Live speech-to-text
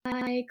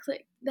I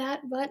clicked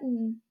that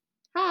button.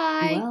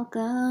 Hi.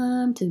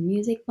 Welcome to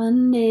Music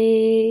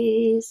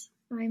Mondays.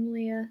 I'm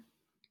Leah.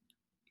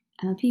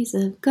 A piece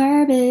of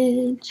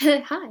garbage.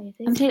 Hi.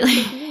 I'm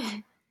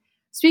Taylor.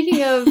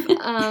 Speaking of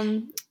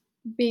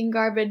being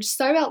garbage,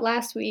 sorry about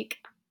last week.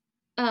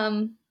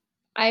 I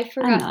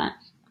forgot.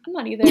 I'm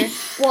not either.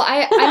 Well,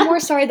 I'm more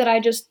sorry that I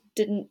just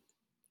didn't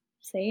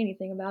say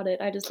anything about it.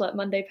 I just let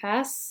Monday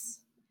pass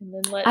and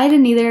then let I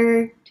didn't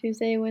either.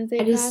 Tuesday,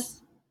 Wednesday pass.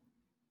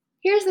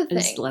 Here's the thing.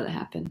 Just let it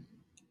happen.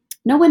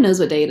 No one knows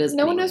what day it is.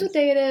 No one knows what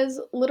day it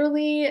is.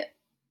 Literally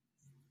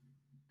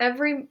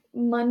every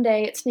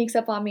Monday it sneaks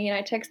up on me and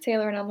I text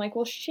Taylor and I'm like,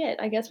 well, shit,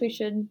 I guess we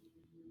should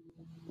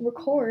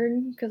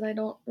record because I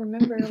don't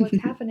remember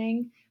what's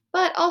happening.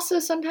 But also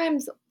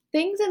sometimes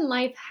things in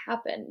life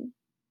happen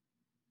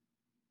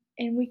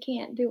and we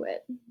can't do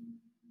it.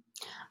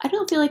 I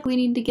don't feel like we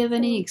need to give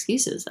any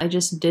excuses. I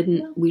just didn't.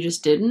 No. We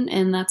just didn't,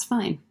 and that's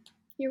fine.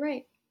 You're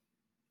right.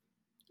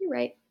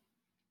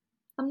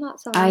 I'm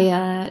not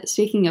sorry.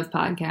 Speaking of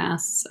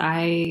podcasts,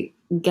 I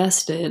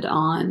guested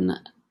on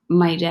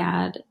my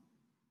dad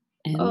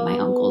and my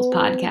uncle's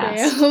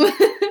podcast.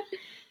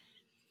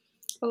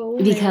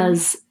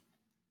 Because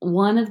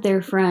one of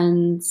their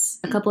friends,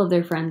 a couple of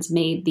their friends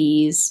made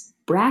these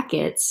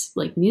brackets,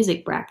 like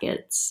music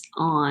brackets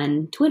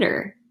on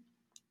Twitter.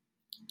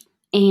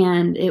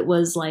 And it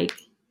was like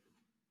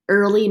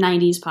early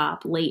 90s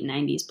pop, late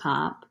 90s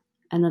pop.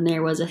 And then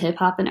there was a hip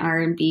hop and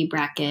R&B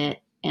bracket.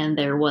 And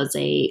there was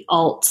a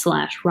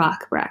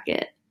alt/rock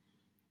bracket.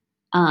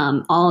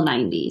 All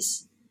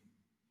 90s.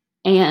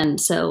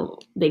 And so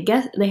they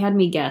had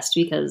me guessed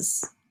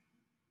because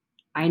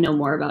I know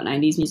more about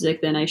 90s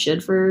music than I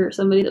should for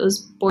somebody that was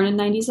born in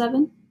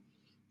 97.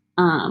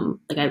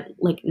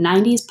 Like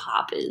 90s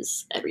pop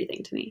is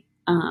everything to me.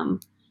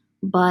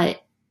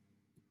 But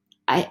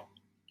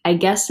I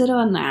guessed it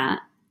on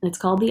that. It's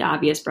called The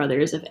Obvious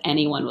Brothers, if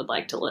anyone would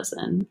like to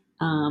listen.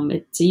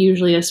 It's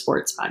usually a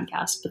sports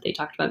podcast, but they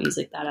talked about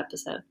music that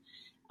episode.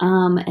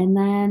 And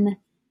then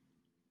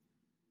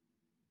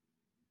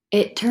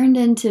it turned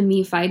into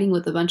me fighting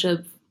with a bunch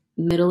of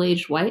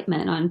middle-aged white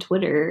men on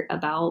Twitter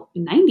about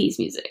 90s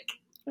music.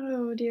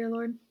 Oh, dear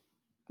Lord.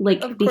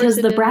 Like, because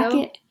the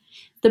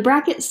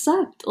bracket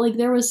sucked. Like,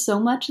 there was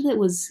so much that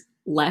was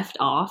left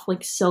off,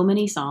 like so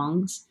many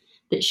songs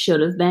that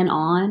should have been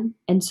on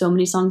and so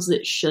many songs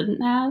that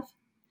shouldn't have.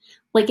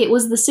 Like, it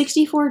was the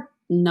 64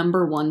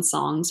 number one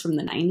songs from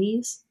the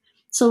 90s.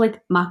 So,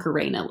 like,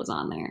 Macarena was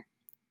on there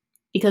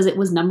because it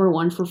was number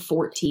one for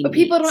 14 But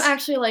people weeks. don't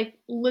actually, like,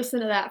 listen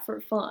to that for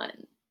fun.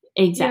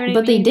 Exactly. You know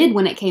what I mean? They did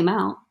when it came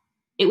out.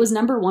 It was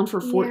number one for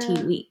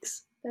 14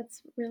 weeks.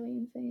 That's really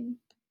insane.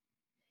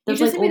 You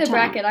should send me the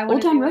bracket. I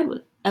want to do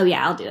it. Oh,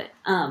 yeah, I'll do it.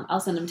 I'll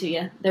send them to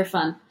you. They're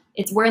fun.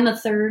 We're in the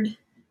third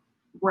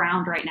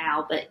round right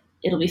now, but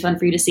it'll be fun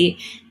for you to see.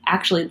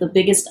 Actually, the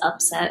biggest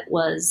upset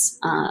was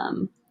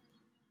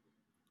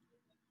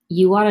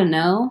You Oughta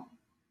Know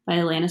by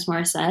Alanis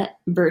Morissette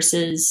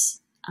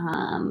versus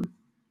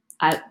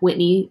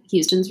Whitney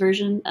Houston's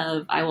version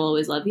of I Will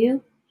Always Love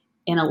You,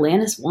 and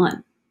Alanis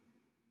won.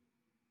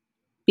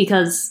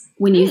 Because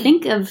when you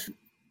think of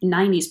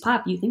 90s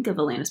pop, you think of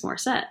Alanis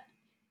Morissette.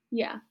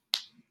 Yeah.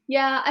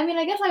 Yeah, I mean,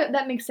 I guess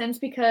that makes sense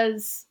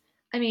because,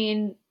 I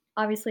mean,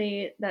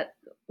 obviously that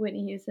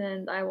Whitney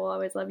Houston's I Will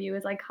Always Love You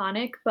is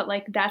iconic, but,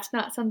 like, that's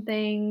not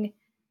something...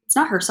 It's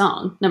not her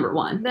song, number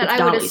one. That it's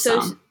I would Dolly's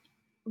song.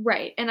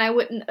 Right, and I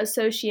wouldn't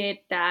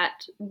associate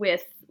that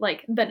with,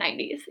 like, the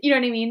 90s. You know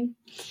what I mean?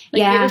 Like,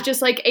 yeah. It was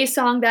just, like, a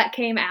song that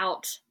came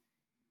out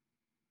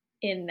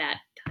in that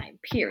time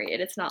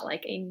period. It's not,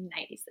 like, a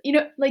 90s... You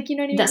know what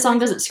I mean? That song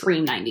doesn't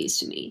scream 90s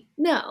to me.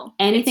 No.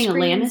 Anything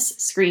Alanis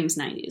screams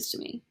 90s to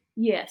me.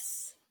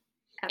 Yes.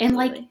 Absolutely. And,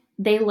 like,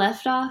 they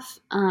left off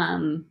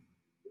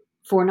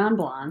Four Non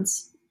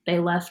Blondes. They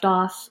left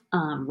off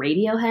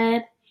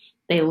Radiohead.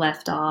 They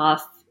left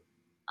off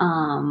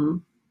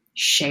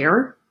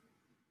Cher.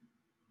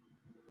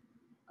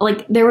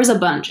 Like, there was a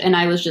bunch, and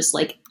I was just,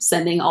 like,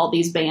 sending all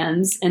these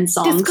bands and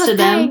songs to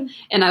them,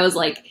 and I was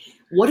like,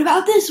 what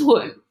about this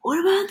one? What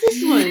about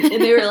this one? And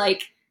they were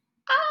like,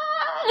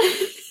 ah!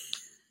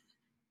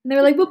 And they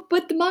were like,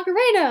 but the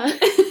Macarena!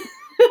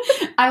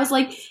 I was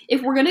like,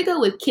 if we're gonna go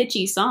with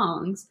kitschy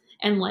songs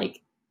and, like,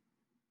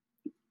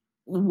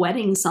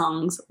 wedding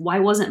songs, why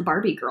wasn't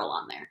Barbie Girl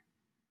on there?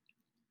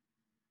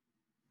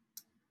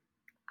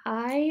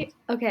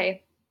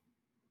 Okay.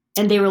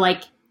 And they were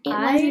like, it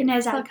wasn't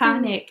as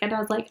iconic. And I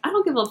was like, I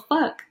don't give a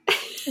fuck.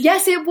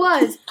 Yes, it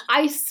was.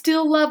 I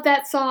still love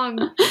that song.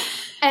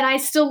 And I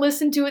still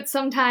listen to it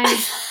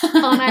sometimes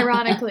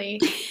unironically.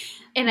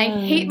 And I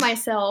hate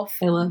myself.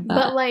 I love that.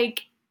 But,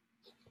 like,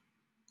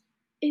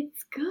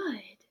 it's good.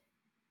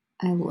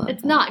 I love it.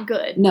 It's not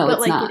good. No, but,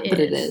 it's like, not. But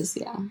it is,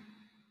 yeah.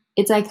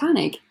 It's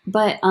iconic.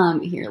 But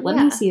here, let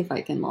me see if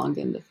I can log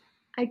into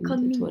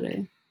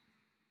Twitter.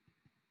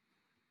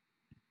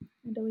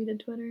 I deleted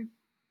Twitter.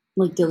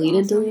 Like,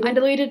 deleted? I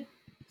deleted.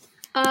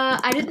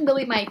 I didn't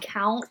delete my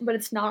account, but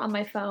it's not on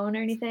my phone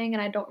or anything,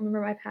 and I don't remember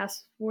my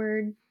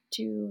password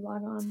to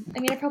log on. I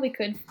mean, I probably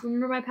could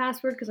remember my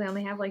password because I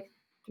only have like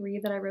 3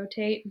 that I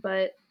rotate,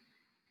 but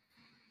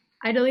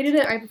I deleted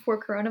it right before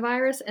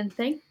coronavirus, and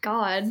thank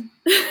God,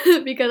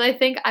 because I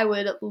think I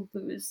would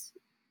lose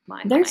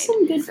my There's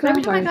mind. some good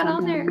Every time I coronavirus got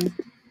on there, there.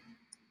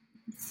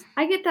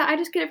 I get that. I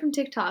just get it from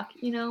TikTok,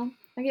 you know?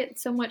 I get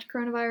so much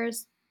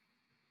coronavirus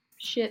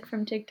shit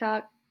from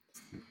TikTok.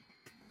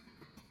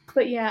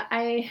 But yeah,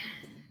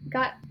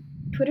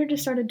 Twitter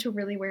just started to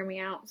really wear me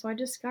out, so I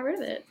just got rid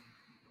of it.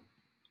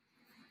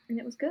 And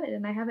it was good,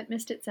 and I haven't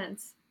missed it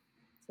since.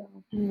 So,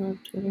 I love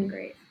Twitter.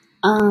 Great.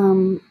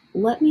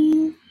 Let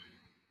me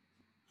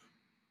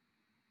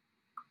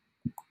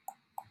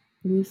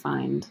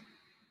find.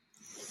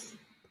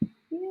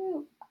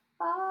 You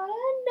ought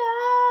to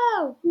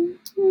know.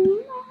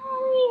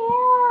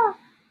 Oh, yeah.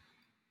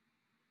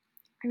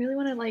 I really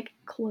want to like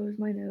close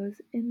my nose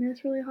in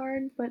this really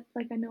hard, but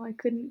like I know I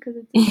couldn't because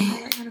it doesn't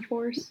have that kind of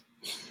force.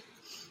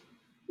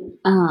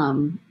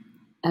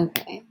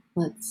 Okay,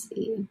 let's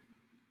see.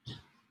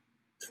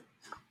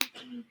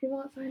 People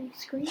outside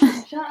screaming,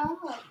 shut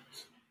up.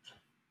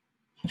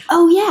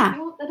 Oh yeah.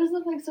 That doesn't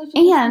look like social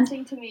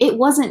distancing to me. It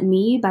Wasn't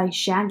Me by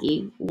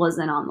Shaggy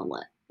wasn't on the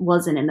list.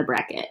 Wasn't in the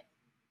bracket.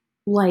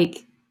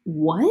 Like,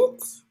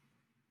 what?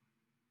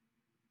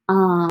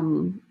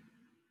 Wrong.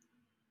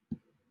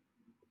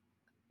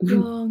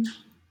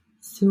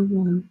 So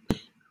wrong.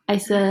 I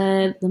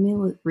said, let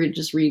me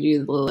just read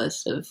you the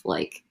list of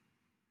like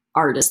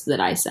artists that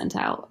I sent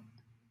out.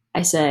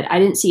 I said, I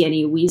didn't see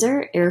any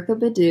Weezer, Erykah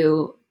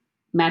Badu,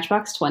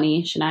 Matchbox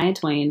 20, Shania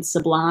Twain,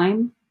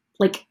 Sublime.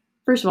 Like,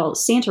 first of all,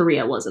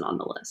 Santeria wasn't on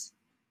the list.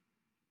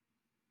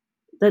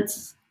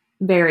 That's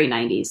very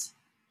 90s.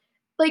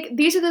 Like,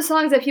 these are the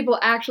songs that people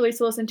actually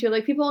listen to.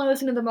 Like, people only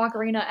listen to the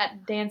Macarena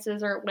at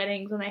dances or at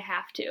weddings when they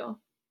have to.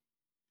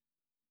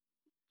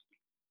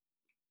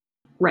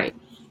 Right.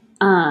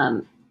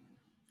 And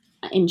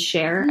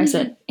Cher, I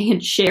said,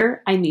 and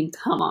Cher, I mean,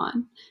 come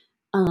on.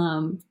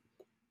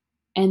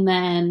 And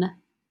then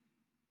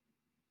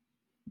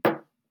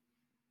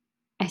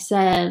I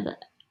said,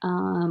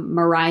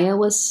 Mariah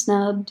was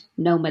snubbed.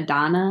 No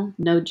Madonna.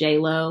 No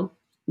J-Lo.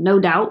 No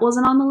Doubt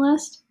wasn't on the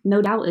list.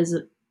 No Doubt is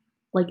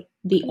like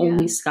the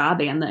only ska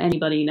band that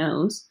anybody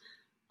knows.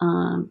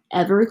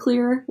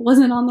 Everclear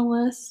wasn't on the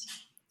list.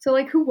 So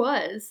like, who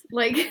was?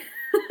 Like,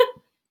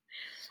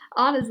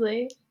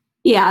 honestly.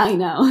 Yeah, I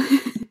know.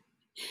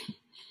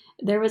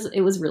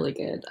 It was really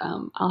good.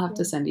 I'll have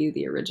to send you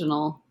the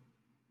original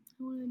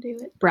I want to do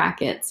it.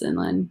 brackets, and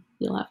then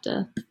you'll have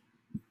to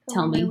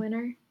tell me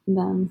winner.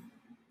 Then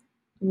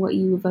what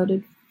you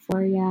voted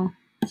for. Yeah.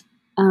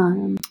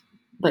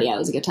 But yeah, it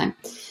was a good time.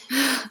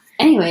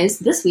 Anyways,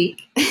 this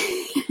week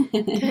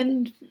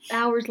 10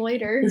 hours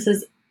later, this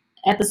is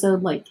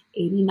episode like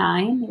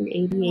 89 or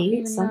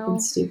 88, something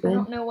stupid. I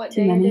don't know what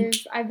day it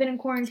is. I've been in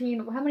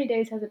quarantine. How many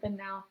days has it been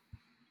now?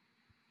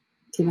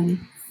 Too many.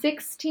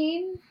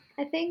 16,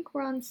 I think.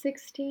 We're on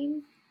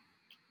 16.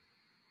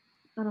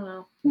 I don't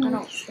know. I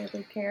don't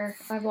really care.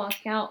 I've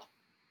lost count.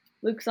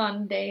 Luke's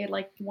on day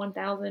like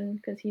 1000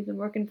 because he's been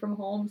working from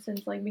home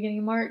since like beginning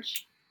of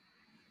March.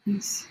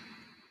 Nice.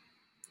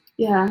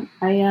 Yeah,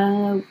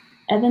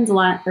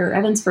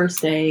 Evan's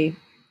first day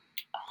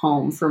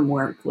home from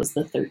work was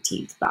the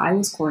 13th, but I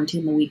was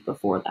quarantined the week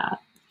before that.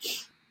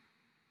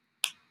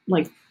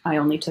 Like, I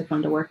only took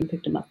him to work and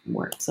picked him up from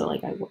work, so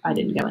like I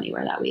didn't go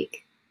anywhere that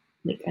week.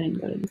 Like, I didn't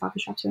go to any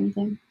coffee shops or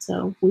anything.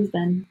 So we've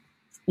been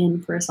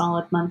in for a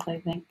solid month, I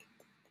think.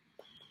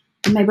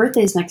 And my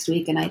birthday's next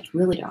week, and I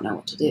really don't know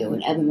what to do,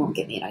 and Evan won't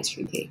get me an ice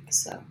cream cake,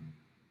 so.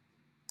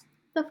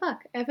 The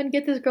fuck? Evan,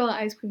 get this girl an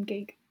ice cream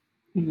cake.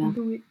 You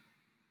know.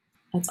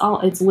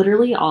 It's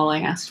literally all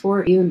I asked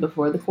for, even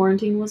before the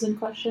quarantine was in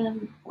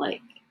question.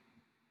 Like,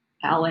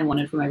 all I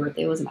wanted for my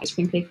birthday was an ice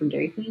cream cake from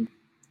Dairy Queen.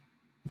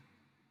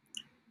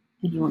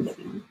 And he won't get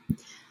me one.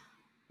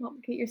 Well,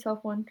 get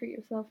yourself one. Treat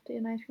yourself to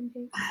an ice cream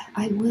cake.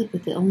 I would,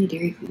 but the only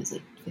Dairy Queen is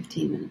like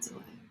 15 minutes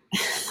away.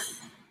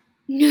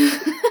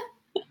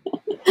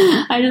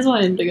 I just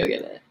want him to go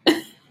get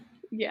it.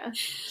 Yeah.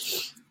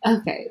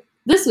 Okay.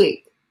 This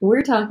week,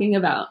 we're talking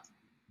about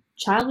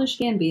Childish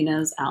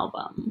Gambino's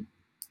album,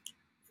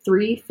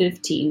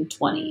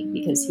 3/15/20,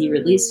 because he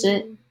released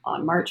it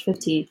on March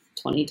 15th,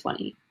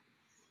 2020.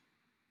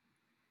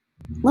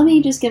 Let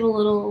me just give a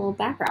little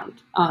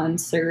background on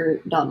Sir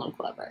Donald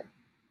Glover.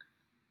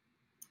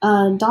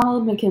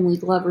 Donald McKinley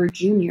Glover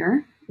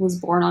Jr. was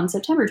born on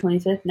September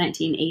 25th,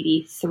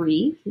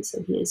 1983,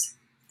 so he is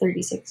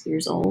 36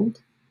 years old.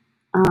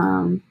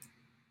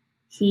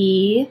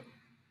 He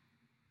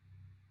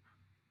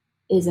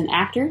is an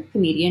actor,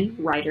 comedian,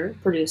 writer,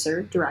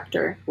 producer,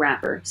 director,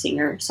 rapper,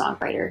 singer,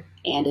 songwriter,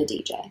 and a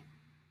DJ.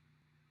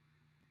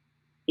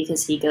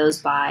 Because he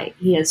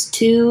has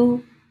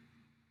 2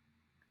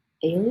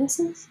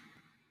 aliases?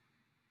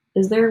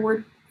 Is there a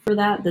word for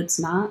that that's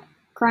not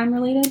crime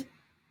related?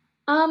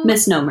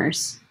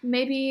 Misnomers.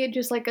 Maybe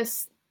just like a...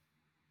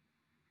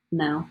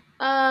 No.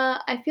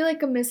 I feel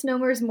like a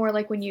misnomer is more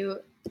like when you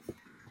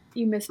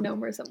you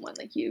misnomer someone,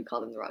 like you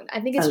call them the wrong. I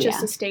think it's Oh, just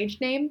yeah. a stage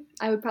name.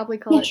 I would probably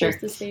call it sure.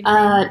 just a stage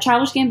name.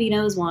 Childish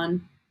Gambino is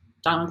one.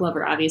 Donald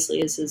Glover obviously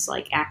is his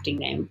like acting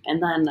name,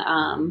 and then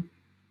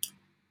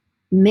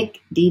Mick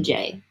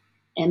DJ,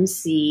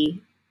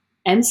 MC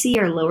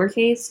are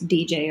lowercase,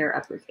 DJ are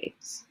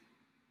uppercase.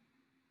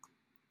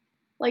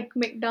 Like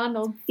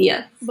McDonald's,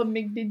 Yes, but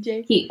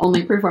McDJ. he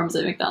only performs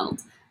at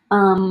McDonald's.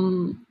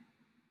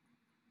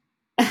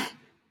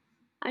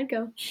 I'd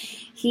go.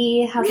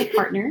 He has a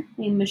partner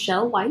named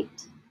Michelle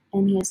White,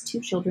 and he has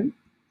 2 children,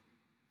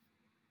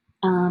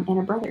 and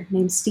a brother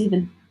named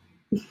Steven.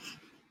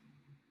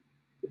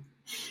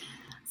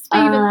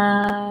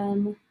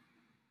 Steven.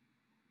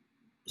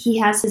 He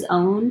has his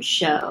own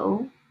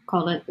show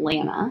called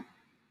Atlanta.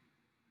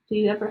 Have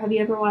you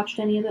ever watched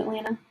any of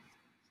Atlanta?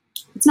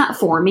 It's not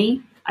for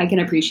me. I can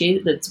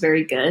appreciate that it's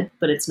very good,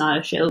 but it's not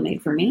a show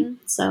made for me,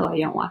 so I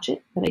don't watch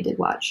it. But I did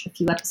watch a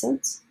few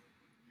episodes.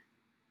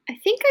 I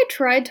think I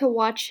tried to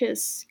watch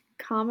his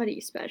comedy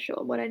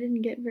special, but I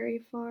didn't get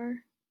very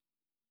far.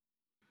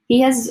 He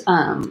has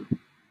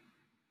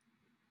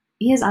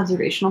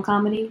observational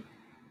comedy,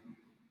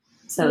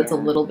 so it's a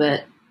little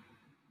bit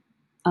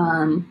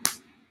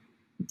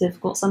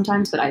difficult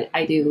sometimes, but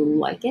I do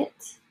like it.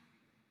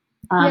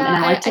 And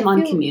I liked him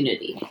on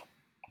Community.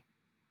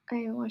 I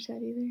didn't watch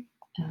that either.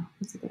 Oh,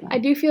 that's a good one. I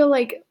do feel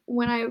like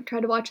when I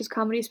tried to watch his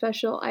comedy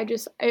special,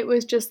 it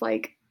was just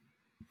like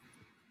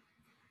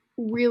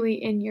really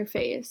in your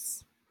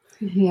face.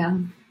 Yeah.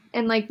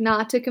 And like,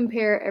 not to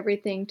compare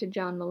everything to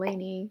John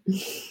Mulaney,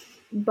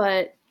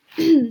 but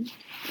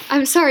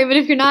I'm sorry, but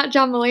if you're not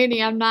John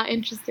Mulaney, I'm not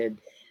interested.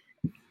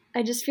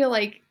 I just feel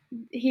like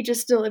he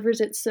just delivers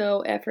it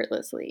so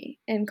effortlessly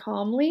and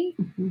calmly.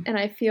 Mm-hmm. And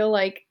I feel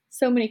like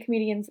so many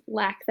comedians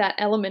lack that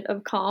element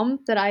of calm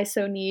that I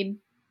so need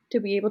to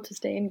be able to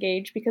stay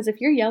engaged. Because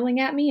if you're yelling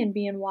at me and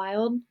being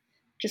wild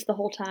just the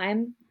whole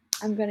time,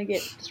 I'm going to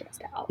get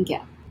stressed out.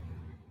 Yeah.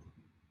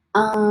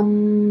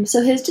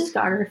 So his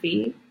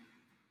discography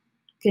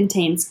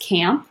contains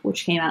Camp,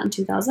 which came out in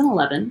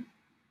 2011.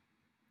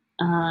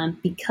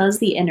 Because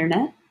the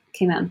Internet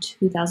came out in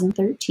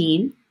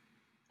 2013.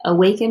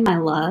 Awaken My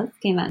Love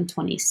came out in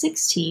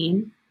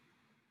 2016.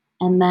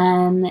 And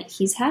then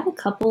he's had a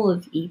couple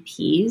of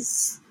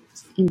EPs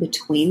in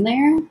between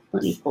there.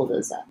 Let me pull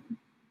those up.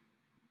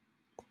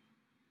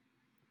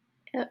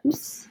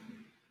 Eps.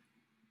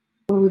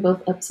 Were we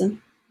both Epson?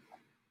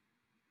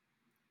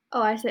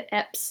 Oh, I said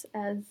Eps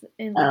as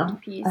in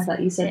EPs. I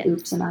thought you said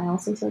Oops, and I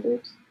also said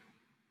Oops.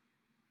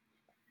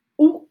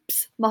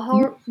 Oops. My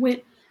heart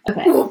went.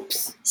 Okay.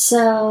 Oops.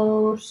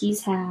 So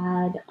he's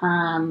had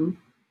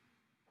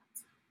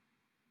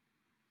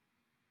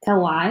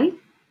Kauai,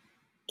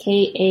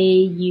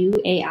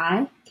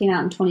 Kauai, came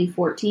out in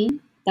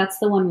 2014. That's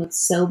the one with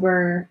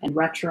Sober and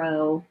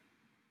Retro.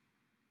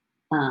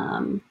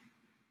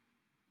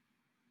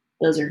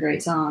 Those are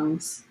great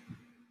songs.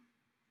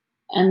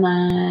 And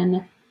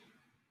then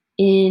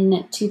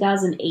in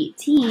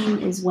 2018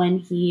 is when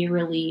he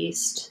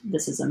released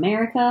This Is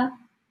America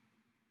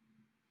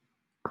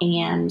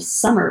and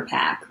Summer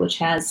Pack, which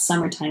has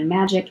Summertime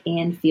Magic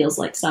and Feels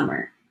Like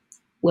Summer,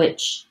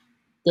 which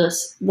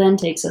this then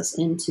takes us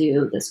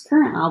into this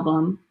current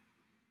album,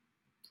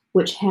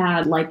 which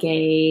had like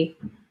a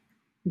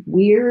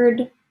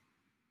weird,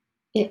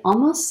 it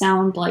almost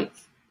sounded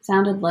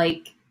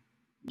like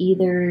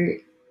either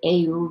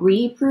a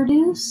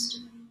reproduced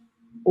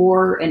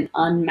or an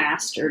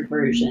unmastered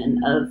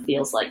version of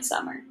Feels Like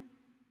Summer.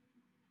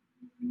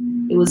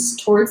 It was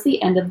towards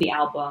the end of the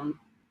album.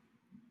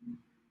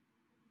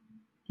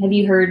 Have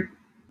you heard?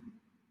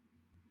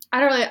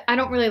 I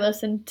don't really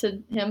listen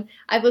to him.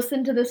 I've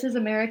listened to This Is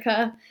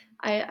America.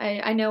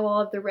 I know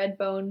all of the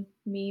Redbone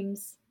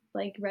memes,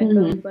 like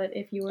Redbone, but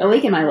if you were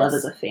Awaken My Love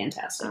is a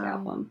fantastic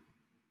album.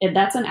 If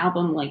that's an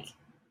album, like,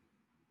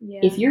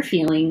 if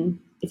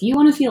you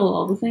want to feel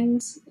all the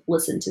things,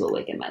 listen to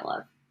Awaken My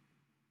Love.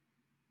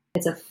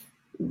 It's a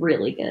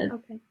really good.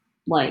 Okay.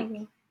 Like,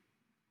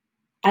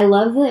 I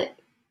love that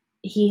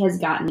he has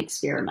gotten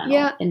experimental.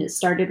 Yeah. And it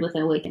started with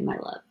Awaken My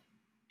Love.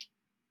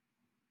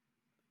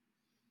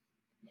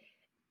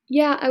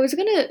 Yeah,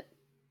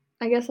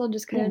 I guess I'll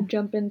just kind of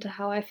jump into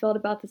how I felt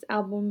about this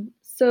album.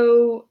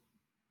 So,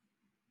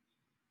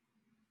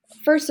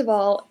 first of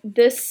all,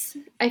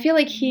 I feel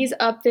like he's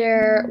up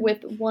there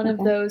with one of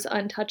those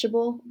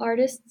untouchable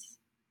artists.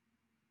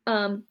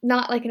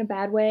 Not like in a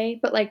bad way,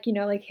 but like,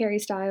 like Harry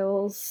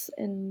Styles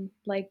and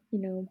like,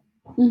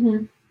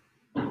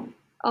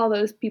 all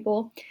those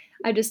people.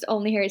 I just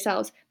only Harry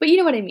Styles. But you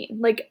know what I mean?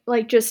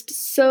 Like just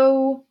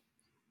so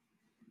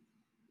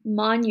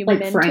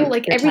monumental.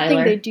 Like everything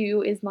Tyler. They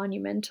do is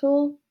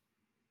monumental.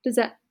 Does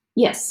that?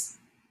 Yes.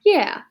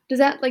 Yeah. Does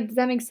that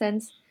make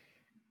sense?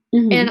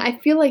 Mm-hmm. And I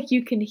feel like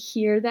you can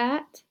hear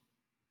that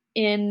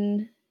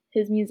in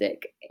his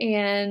music,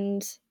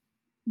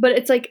 but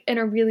it's like in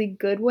a really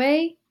good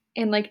way,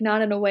 and like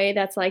not in a way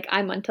that's like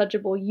I'm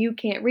untouchable, you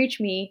can't reach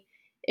me.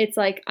 It's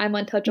like I'm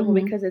untouchable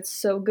because it's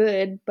so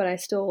good, but I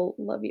still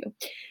love you.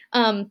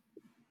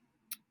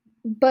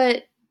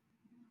 But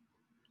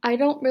I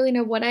don't really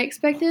know what I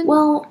expected.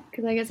 Well,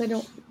 because I guess I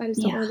just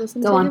don't really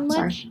listen go to on. him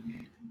much.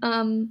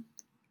 Sorry.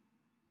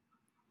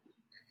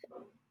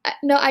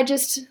 No, I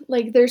just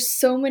like there's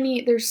so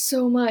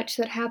much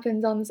that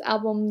happens on this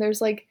album.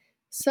 There's like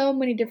so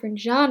many different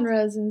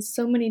genres and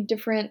so many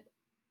different.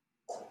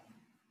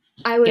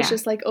 I was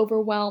just like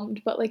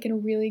overwhelmed, but like in a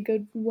really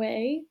good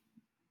way.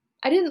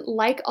 I didn't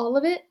like all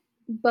of it,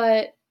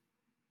 but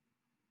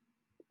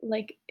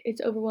like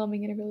it's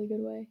overwhelming in a really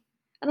good way.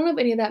 I don't know if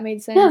any of that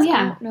made sense. No,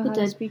 yeah, I don't know how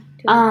to speak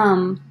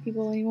to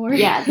people anymore.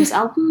 Yeah, this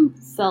album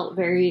felt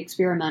very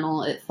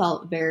experimental. It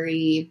felt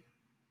very...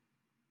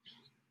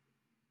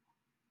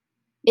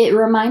 It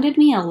reminded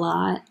me a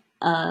lot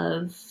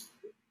of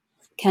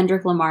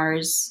Kendrick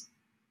Lamar's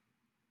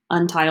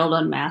Untitled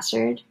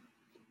Unmastered.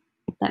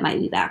 That might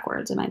be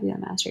backwards. It might be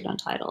Unmastered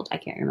Untitled. I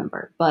can't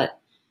remember. But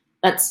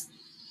that's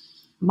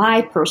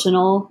my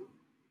personal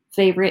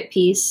favorite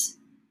piece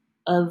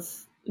of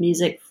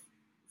music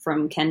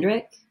from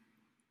Kendrick.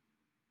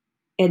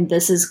 And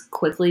this is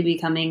quickly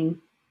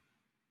becoming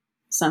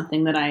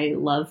something that I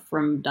love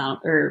from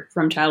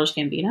Childish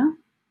Gambino.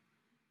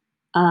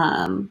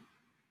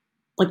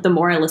 Like the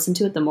more I listen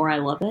to it, the more I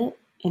love it.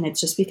 And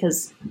it's just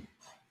because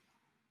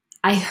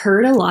I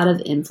heard a lot of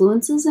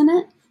influences in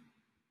it.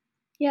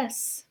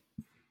 Yes.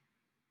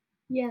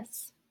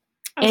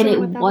 And it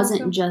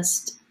wasn't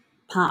just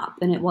pop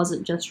and it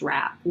wasn't just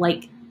rap.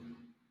 Like,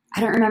 I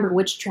don't remember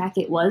which track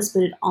it was,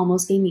 but it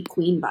almost gave me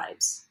Queen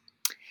vibes.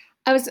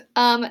 I was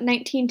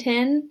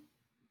 1910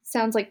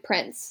 sounds like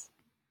Prince.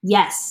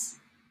 Yes.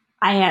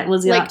 I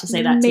was about to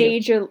say that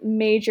too.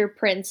 Major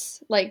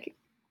Prince, like...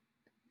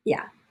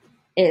 Yeah.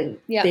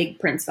 Big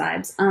Prince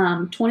vibes.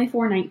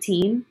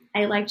 2419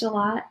 I liked a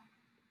lot.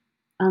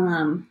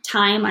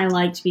 Time I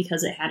liked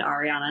because it had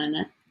Ariana in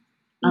it.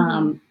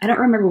 I don't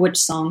remember which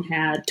song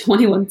had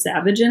 21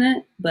 Savage in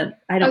it, but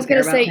I don't care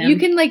about him. I was gonna say, you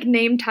can like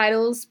name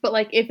titles, but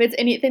like if it's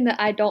anything that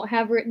I don't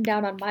have written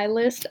down on my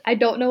list, I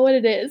don't know what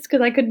it is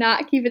because I could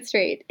not keep it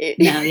straight.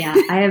 No, yeah,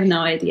 I have no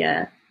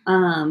idea.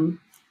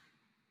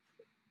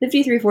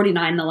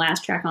 5349, the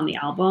last track on the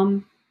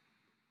album,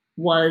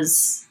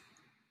 was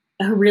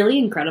a really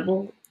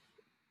incredible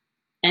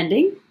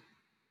ending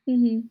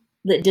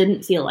that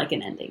didn't feel like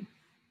an ending.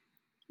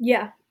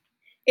 Yeah.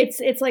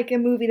 It's like a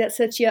movie that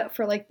sets you up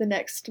for like the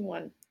next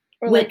one.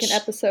 Or like an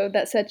episode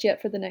that sets you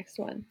up for the next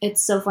one.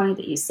 It's so funny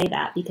that you say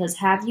that because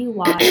have you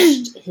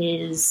watched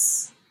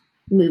his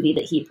movie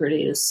that he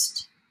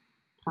produced,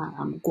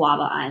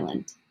 Guava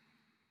Island?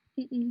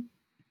 Mm-mm.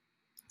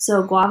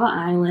 So Guava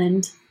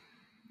Island,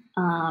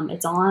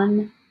 it's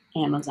on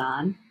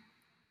Amazon.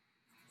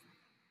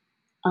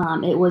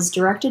 It was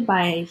directed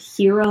by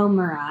Hiro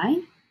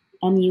Murai,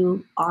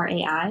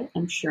 Murai.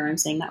 I'm sure I'm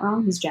saying that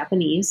wrong. He's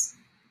Japanese.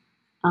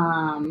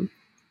 And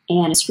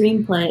the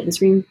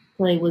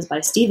screenplay was by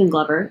Stephen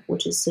Glover,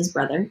 which is his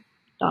brother,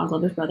 Donald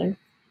Glover's brother,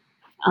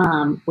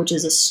 which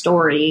is a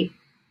story.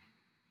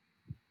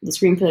 The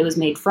screenplay was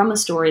made from a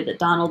story that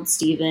Donald,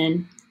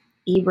 Stephen,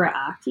 Ibra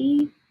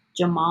Aki,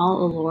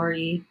 Jamal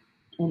Ilori,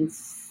 and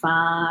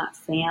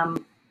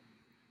Fam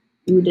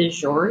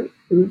Udejori,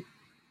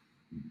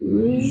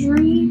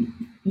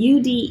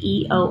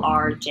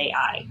 Udeorji.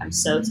 I'm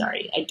so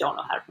sorry. I don't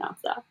know how to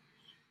pronounce that.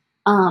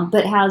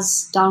 But it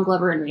has Donald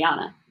Glover and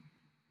Rihanna.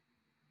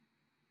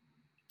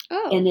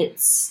 Oh. And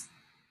it's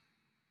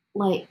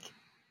like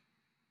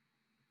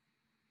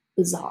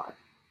bizarre.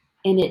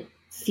 And it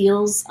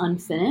feels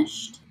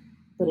unfinished,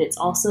 but it's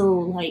also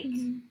like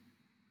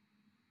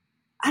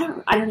I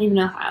don't even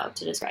know how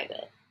to describe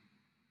it.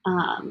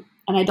 And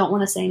I don't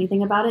want to say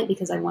anything about it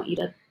because I want you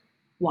to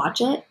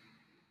watch it.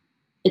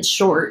 It's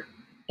short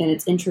and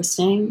it's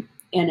interesting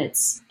and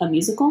it's a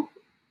musical.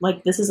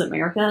 Like This Is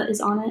America is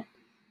on it.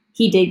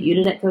 He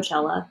debuted it at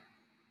Coachella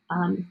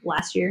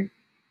last year,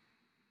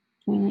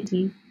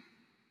 2019.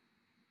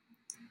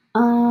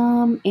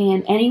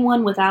 And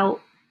anyone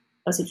without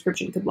a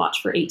subscription could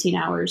watch for 18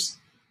 hours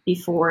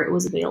before it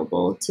was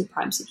available to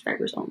Prime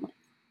subscribers only.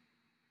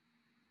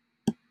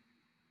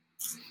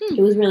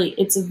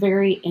 It's a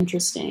very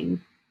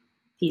interesting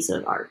piece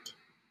of art.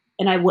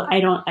 And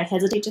I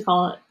hesitate to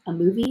call it a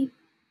movie.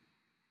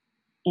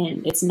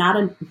 And it's not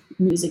a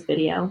music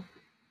video.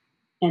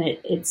 And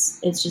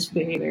it's just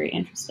very, very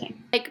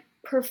interesting. Like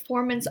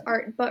performance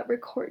art, but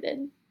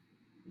recorded.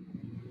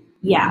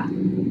 Yeah.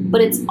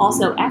 But it's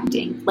also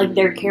acting. Like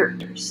they're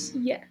characters.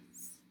 Yes.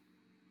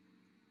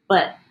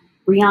 But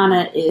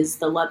Rihanna is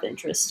the love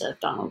interest of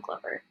Donald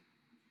Glover.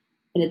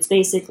 And it's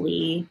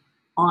basically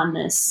on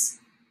this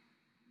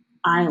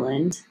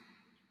island,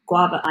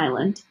 Guava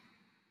Island.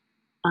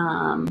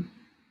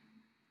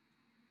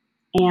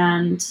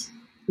 And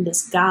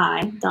this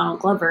guy, Donald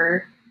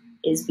Glover,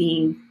 is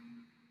being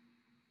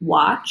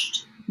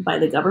watched by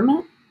the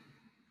government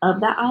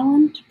of that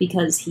island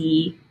because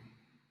he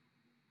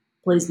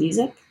plays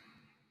music.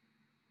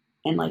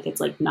 And like it's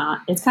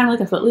kind of like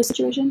a Footloose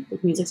situation.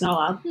 Like music's not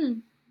allowed.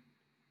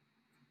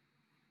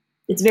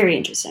 It's very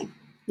interesting.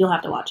 You'll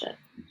have to watch it.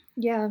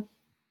 Yeah.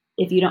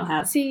 If you don't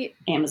have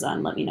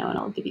Amazon, let me know and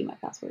I'll give you my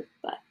password.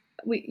 But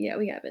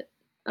we have it.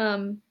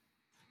 Um,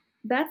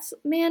 that's,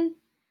 man,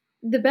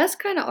 the best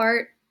kind of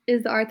art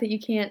is the art that you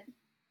can't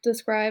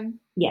describe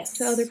Yes.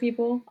 to other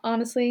people,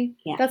 honestly.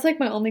 Yeah. That's like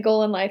my only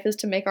goal in life is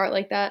to make art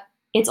like that.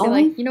 It's Be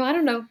only like, you know, I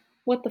don't know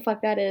what the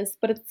fuck that is,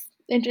 but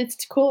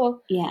it's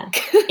cool. yeah.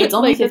 It's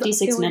only Like, that's 56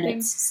 the only thing.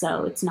 minutes,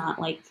 so it's not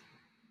like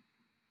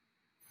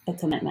a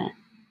commitment.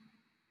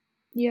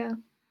 Yeah,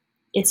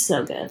 It's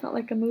so good. not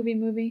like a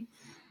movie.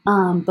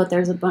 But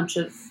there's a bunch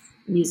of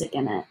music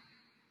in it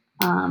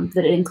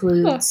that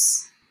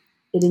includes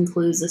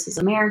This Is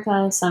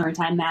America,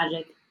 Summertime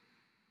Magic,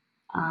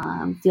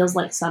 Feels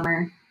Like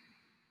Summer,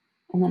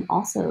 and then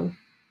also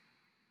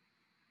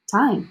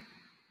Time.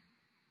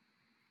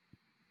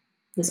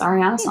 This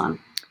Ariana song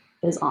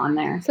is on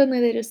there.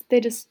 Suddenly they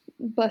just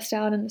bust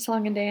out in the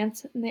song and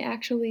dance, and they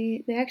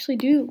actually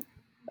do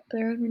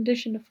their own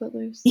rendition of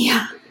Footloose.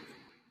 Yeah.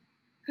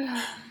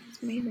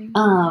 It's amazing.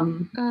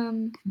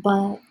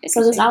 But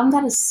so this album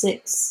got a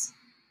 6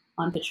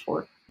 on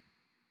Pitchfork.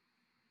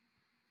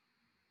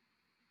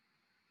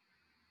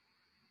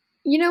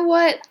 You know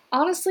what?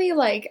 Honestly,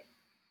 like,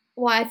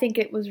 well, I think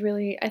it's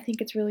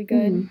really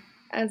good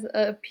as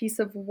a piece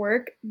of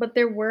work. But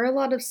there were a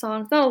lot of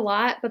songs, not a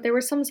lot, but there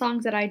were some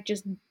songs that I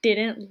just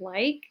didn't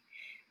like.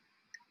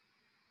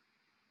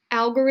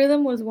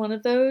 Algorithm was one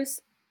of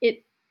those.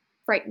 It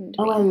frightened me.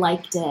 Oh, I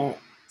liked it.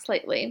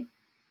 Slightly.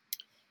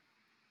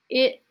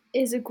 It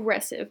is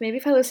aggressive. Maybe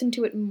if I listen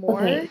to it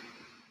more. Okay.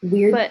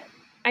 Weird. But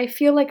I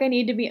feel like I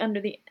need to be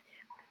under the...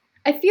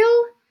 I feel...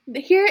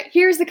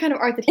 Here's the kind of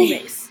art that he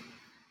makes.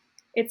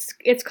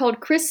 It's called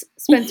Chris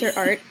Spencer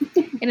art,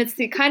 and it's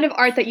the kind of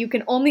art that you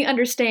can only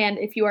understand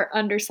if you are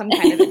under some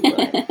kind of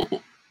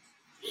influence.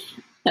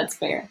 That's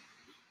fair.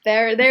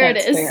 There it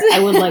is. Fair. I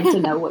would like to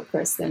know what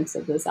Chris thinks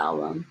of this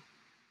album.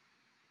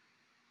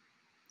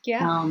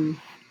 Yeah.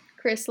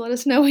 Chris, let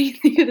us know what you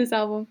think of this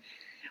album.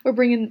 We're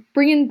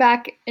bringing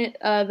back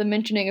the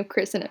mentioning of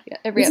Chris in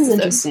every episode.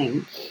 This is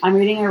interesting. I'm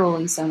reading a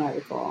Rolling Stone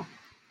article.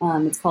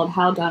 It's called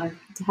How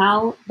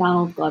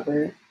Donald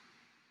Glover.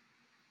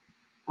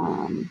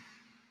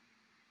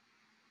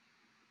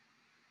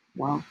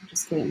 Well,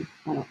 just kidding.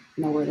 I don't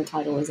know where the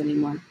title is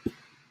anymore.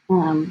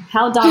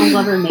 How Donald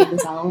Glover made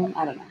this album,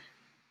 I don't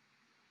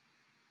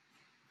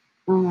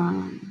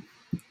know.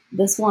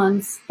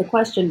 The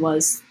question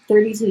was,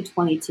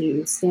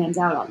 3222 stands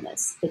out on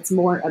this. It's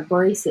more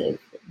abrasive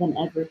than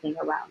everything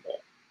around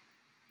it.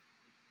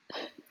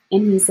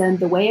 And he said,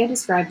 the way I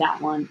describe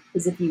that one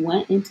is if you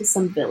went into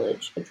some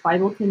village, a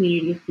tribal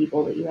community of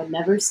people that you had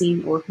never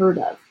seen or heard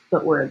of,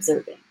 but were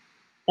observing.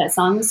 That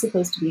song was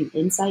supposed to be an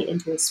insight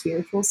into a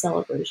spiritual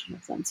celebration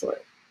of some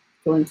sort.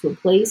 Going to a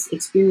place,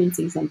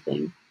 experiencing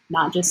something,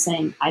 not just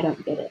saying, I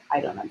don't get it,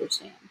 I don't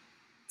understand.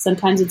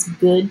 Sometimes it's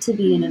good to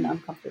be in an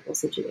uncomfortable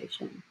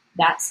situation.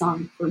 That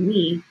song, for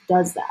me,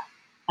 does that.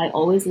 I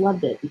always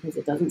loved it because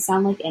it doesn't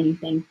sound like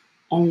anything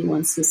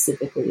anyone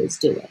specifically is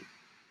doing.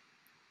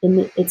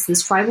 It's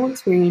this tribal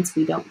experience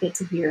we don't get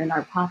to hear in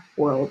our pop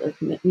world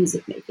of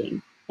music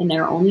making, and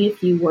there are only a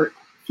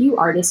few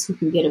artists who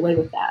can get away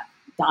with that.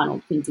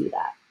 Donald can do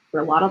that. For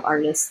a lot of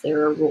artists,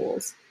 there are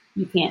rules.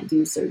 You can't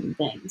do certain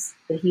things,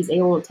 but he's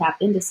able to tap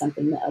into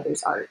something that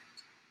others aren't.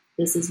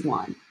 This is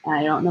one, and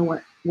I don't know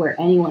where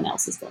anyone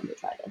else is going to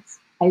try this.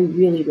 I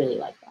really, really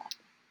like that.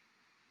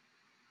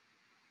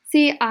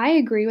 See, I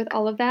agree with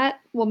all of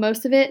that. Well,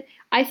 most of it.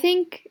 I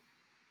think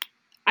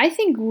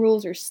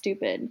rules are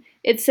stupid.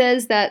 It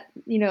says that,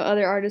 you know,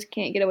 other artists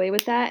can't get away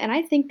with that, and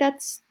I think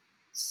that's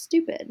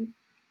stupid.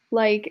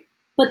 Like,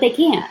 but they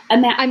can't.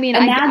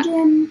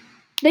 Imagine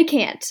they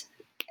can't.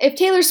 If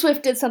Taylor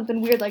Swift did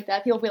something weird like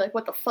that, people would be like,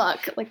 "What the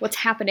fuck? Like, what's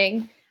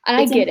happening?" And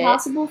I get it. It's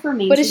impossible for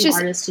mainstream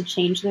artists to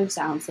change their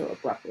sound so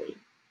abruptly.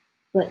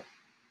 But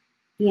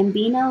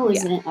Gambino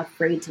isn't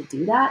afraid to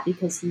do that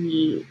because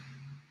he's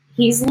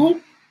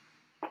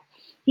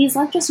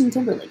like Justin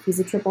Timberlake. He's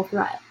a triple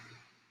threat.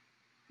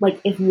 Like,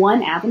 if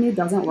one avenue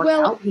doesn't work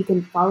out, he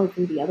can follow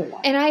through the other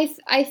one. And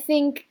I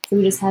think... So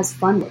he just has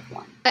fun with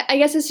one. I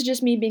guess this is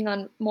just me being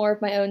on more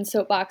of my own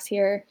soapbox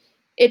here.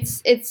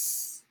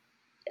 It's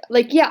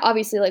like, yeah,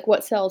 obviously, like,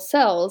 what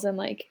sells, and,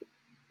 like,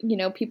 you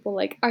know, people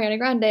like Ariana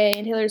Grande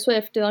and Taylor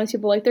Swift and all these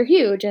people, like, they're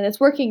huge, and it's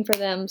working for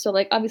them, so,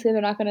 like, obviously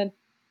they're not going to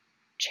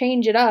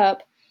change it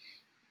up.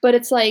 But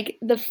it's, like,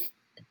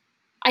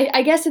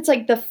 I guess it's,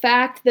 like, the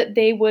fact that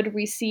they would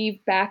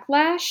receive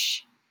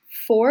backlash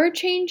for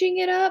changing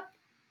it up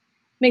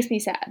makes me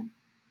sad. Do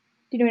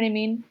you know what I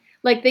mean?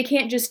 Like, they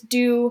can't just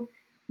do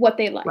what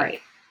they like.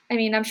 Right. I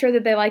mean, I'm sure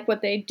that they like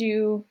what they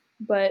do,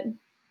 but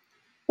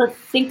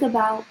think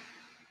about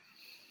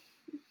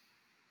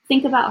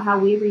how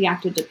we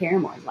reacted to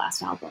Paramore's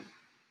last album.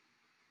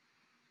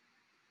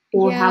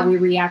 Or how we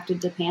reacted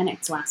to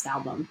Panic's last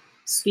album.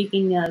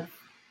 Speaking of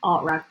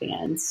alt-rock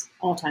bands,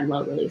 All Time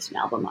Low released an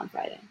album on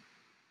Friday.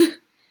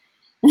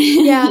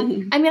 Yeah,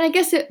 I mean, I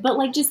guess it... But,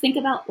 like, just think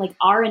about, like,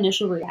 our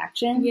initial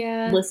reaction,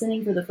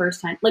 listening for the first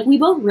time. Like, we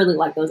both really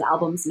like those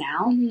albums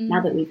now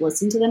that we've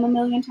listened to them a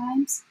million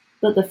times.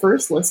 But the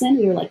first listen,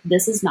 you're like,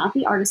 this is not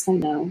the artist I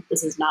know.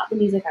 This is not the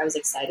music I was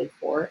excited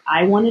for.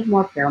 I wanted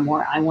more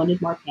Paramore. I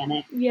wanted more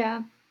Panic.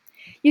 Yeah.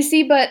 You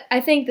see, but I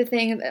think the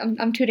thing,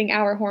 I'm tooting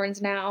our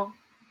horns now.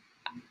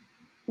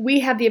 We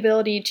have the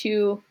ability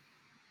to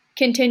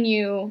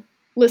continue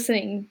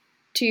listening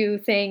to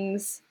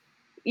things,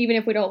 even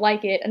if we don't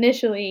like it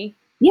initially.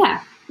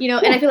 Yeah. You know,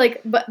 and I feel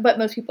like, but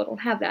most people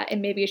don't have that,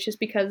 and maybe it's just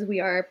because we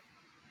are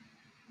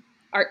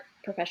art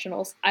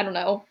professionals. I don't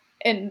know,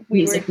 and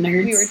we were music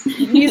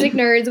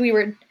nerds. We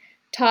were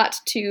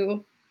taught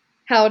to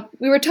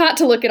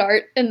look at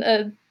art in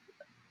an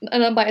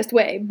unbiased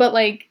way, but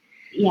like,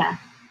 yeah,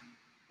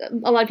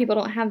 a lot of people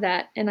don't have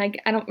that, and I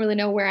don't really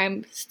know where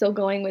I'm still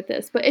going with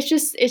this, but it's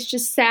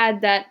just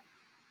sad that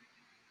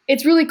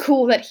it's really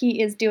cool that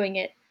he is doing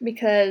it,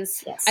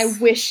 because yes. I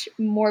wish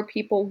more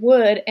people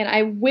would, and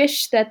I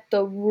wish that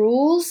the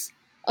rules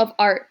of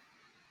art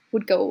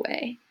would go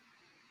away.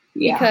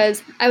 Yeah.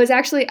 Because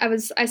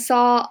I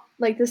saw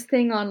like this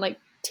thing on like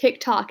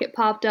TikTok, it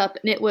popped up,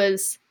 and it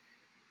was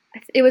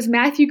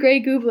Matthew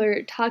Gray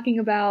Gubler talking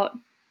about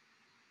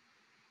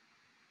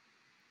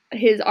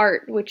his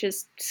art, which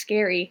is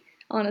scary,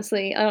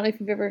 honestly. I don't know if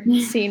you've ever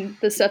seen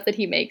the stuff that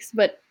he makes,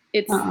 but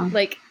it's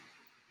like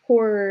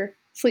horror,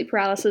 sleep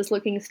paralysis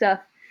looking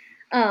stuff.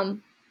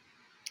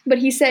 But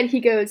he said,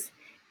 he goes,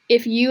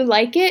 if you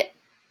like it,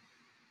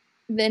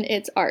 then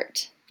it's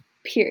art,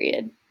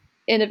 period.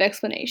 End of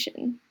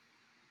explanation.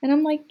 And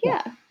I'm like,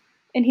 yeah.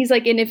 And he's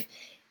like, and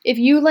if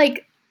you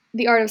like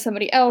the art of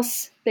somebody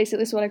else, basically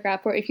this is what I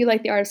grab for, if you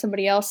like the art of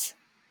somebody else,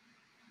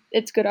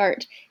 it's good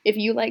art. If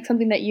you like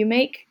something that you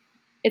make,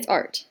 it's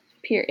art,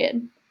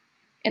 period.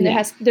 And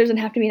there doesn't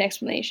have to be an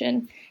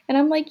explanation. And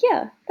I'm like,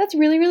 yeah, that's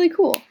really, really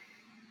cool.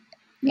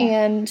 Yeah.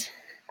 And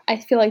I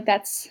feel like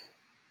that's,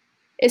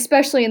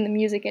 especially in the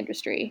music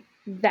industry,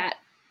 that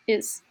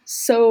is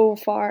so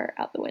far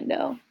out the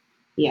window.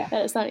 Yeah.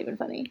 That it's not even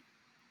funny.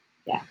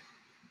 Yeah.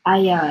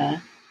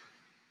 I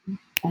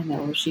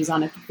know she's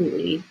on a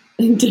completely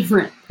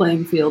different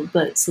playing field,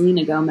 but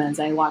Selena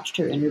Gomez, I watched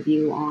her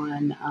interview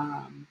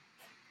on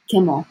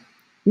Kimmel.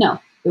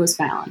 No, it was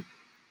Fallon.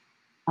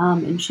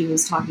 And she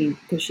was talking,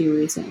 because she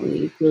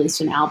recently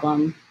released an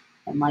album,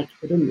 and like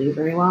it didn't do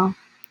very well.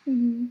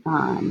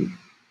 Mm-hmm.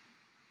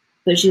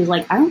 But she was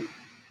like, I don't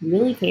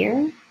really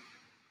care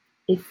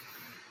if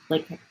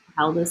like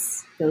how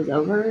this goes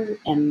over,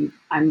 and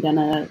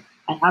I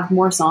have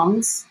more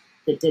songs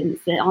that didn't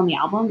fit on the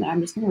album, and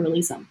I'm just gonna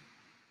release them.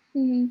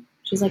 Mm-hmm.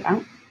 She's like, I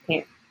don't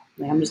care.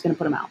 Like, I'm just gonna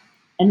put them out,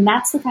 and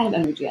that's the kind of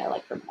energy I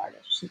like from an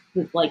artist.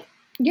 Like,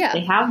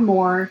 they have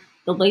more.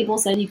 The label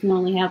said you can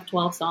only have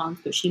 12 songs,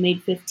 but she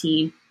made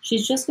 15.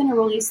 She's just going to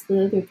release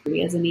the other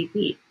 3 as an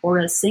EP or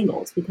as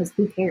singles, because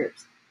who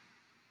cares?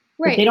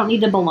 Right. Like, they don't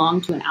need to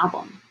belong to an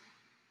album.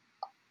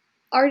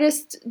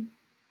 Artists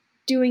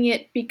doing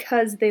it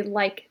because they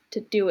like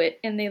to do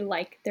it and they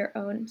like their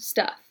own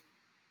stuff.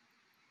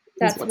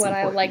 That's what important.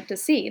 I like to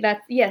see.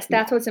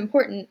 That's what's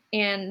important.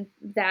 And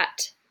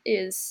that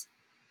is,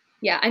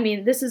 I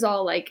mean, this is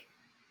all like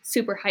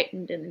super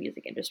heightened in the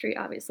music industry,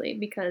 obviously,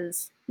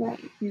 because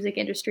music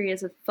industry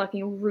is a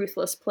fucking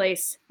ruthless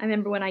place. I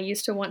remember when I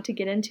used to want to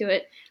get into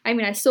it. I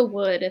mean, I still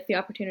would if the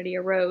opportunity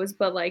arose,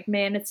 but like,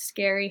 man, it's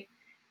scary.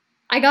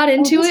 I got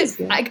into it.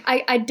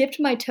 I dipped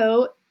my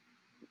toe.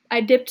 I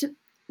dipped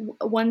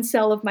one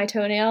cell of my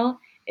toenail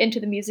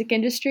into the music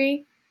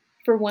industry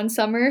for one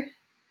summer,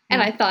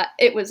 and I thought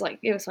it was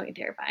fucking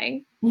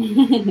terrifying.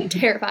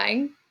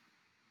 Terrifying.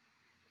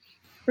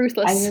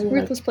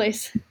 Ruthless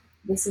place.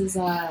 This is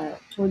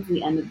towards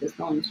the end of this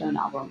Rolling Stone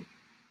album.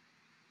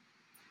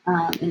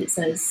 And it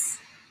says,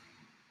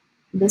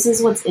 this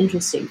is what's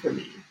interesting for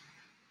me.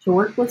 To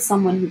work with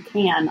someone who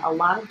can, a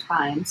lot of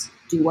times,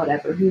 do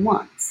whatever he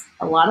wants.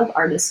 A lot of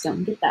artists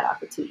don't get that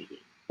opportunity.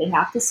 They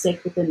have to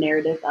stick with the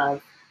narrative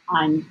of,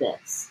 I'm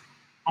this.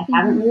 I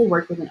haven't really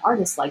worked with an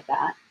artist like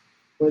that,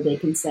 where they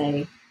can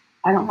say,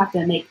 I don't have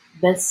to make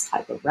this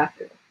type of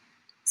record.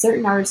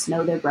 Certain artists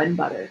know their bread and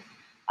butter.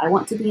 I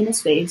want to be in a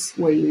space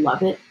where you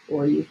love it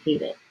or you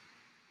hate it.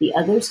 The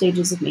other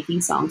stages of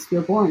making songs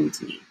feel boring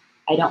to me.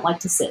 I don't like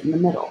to sit in the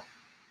middle.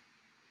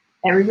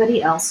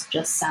 Everybody else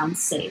just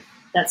sounds safe.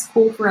 That's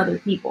cool for other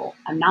people.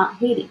 I'm not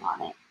hating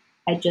on it.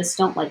 I just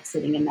don't like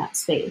sitting in that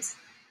space.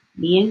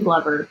 Me and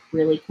Glover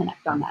really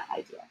connect on that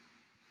idea.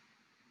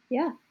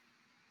 Yeah,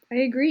 I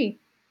agree.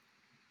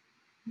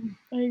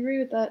 I agree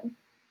with that.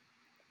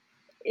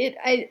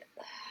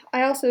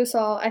 I also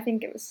saw, I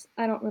think it was,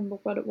 I don't remember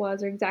what it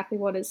was or exactly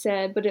what it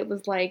said, but it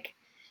was like,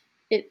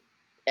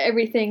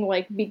 everything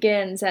like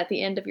begins at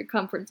the end of your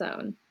comfort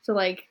zone. So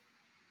like,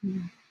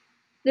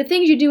 the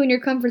things you do in your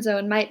comfort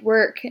zone might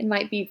work and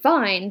might be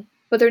fine,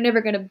 but they're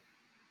never going to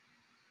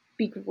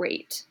be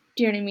great.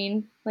 Do you know what I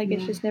mean? Like,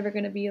 it's just never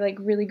going to be like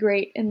really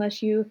great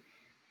unless you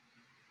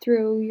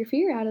throw your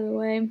fear out of the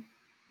way,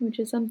 which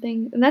is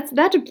something, and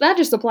that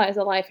just applies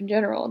to life in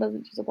general. It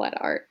doesn't just apply to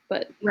art,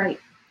 but right.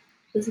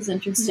 This is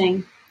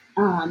interesting.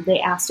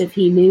 They asked if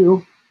he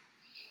knew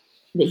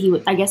that he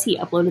would, I guess he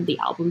uploaded the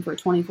album for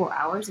 24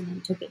 hours and then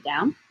took it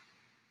down,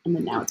 and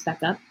then now it's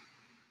back up.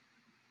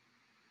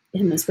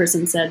 And this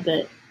person said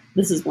that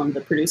this is one of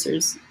the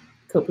producers,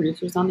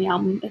 co-producers on the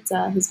album. It's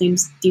his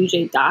name's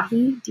DJ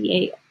Dahi,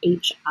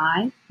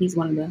 Dahi. He's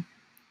one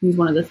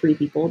of the three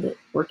people that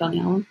worked on the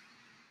album.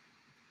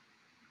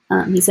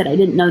 He said, I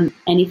didn't know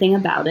anything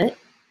about it.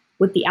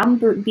 With the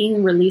album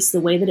being released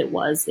the way that it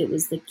was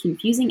the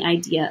confusing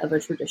idea of a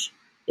tradition.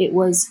 It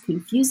was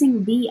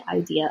confusing the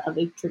idea of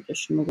a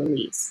traditional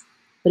release,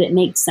 but it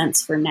makes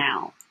sense for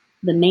now.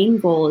 The main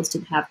goal is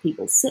to have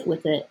people sit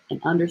with it and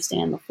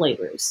understand the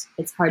flavors.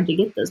 It's hard to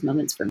get those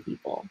moments from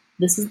people.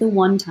 This is the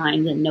one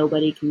time that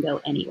nobody can go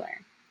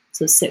anywhere.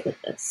 So sit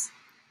with this.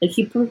 Like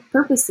he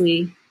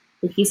purposely,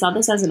 like he saw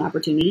this as an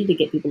opportunity to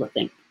get people to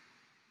think.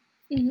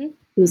 Mm-hmm.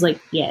 He was like,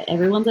 yeah,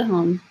 everyone's at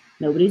home.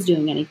 Nobody's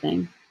doing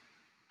anything.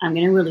 I'm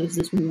going to release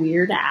this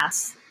weird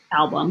ass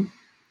album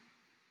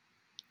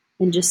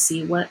and just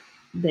see what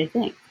they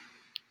think.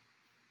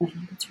 I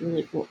think it's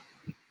really cool.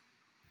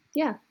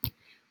 Yeah.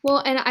 Well,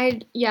 and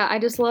I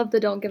just love the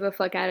don't give a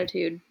fuck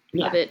attitude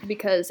of it,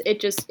 because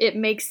it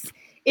makes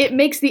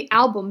the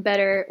album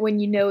better when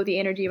you know the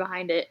energy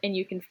behind it and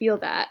you can feel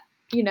that,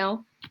 you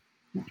know?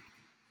 Yeah.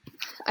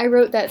 I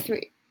wrote that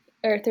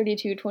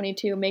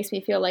 3222 makes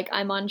me feel like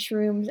I'm on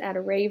shrooms at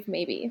a rave,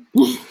 maybe.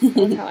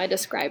 That's how I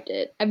described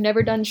it. I've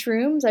never done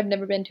shrooms. I've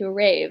never been to a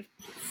rave.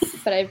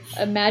 But I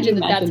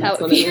imagine that's how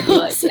it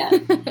feels. It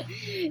would be like,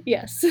 yeah.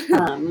 Yes.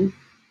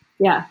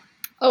 Yeah.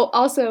 Oh,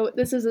 also,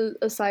 this is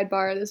a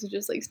sidebar. This is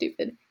just like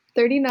stupid.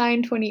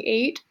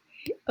 3928.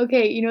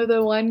 Okay, you know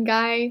the one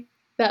guy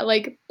that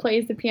like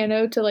plays the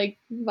piano to like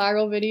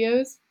viral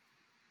videos?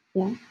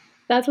 Yeah.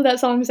 That's what that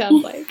song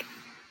sounds like.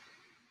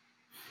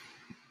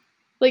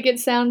 Like it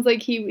sounds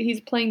like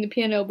he's playing the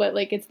piano, but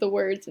like it's the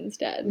words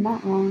instead.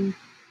 Not wrong.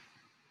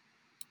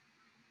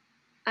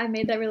 I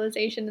made that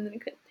realization and then I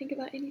couldn't think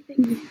about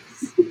anything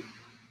else.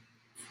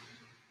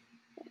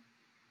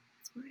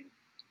 It's fine.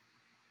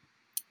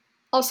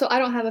 Also, I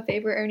don't have a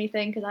favorite or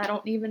anything because I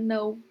don't even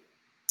know.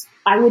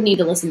 I would need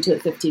to listen to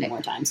it 15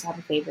 more times to have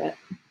a favorite.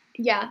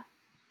 Yeah.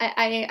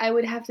 I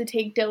would have to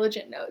take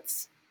diligent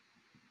notes.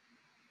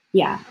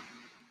 Yeah.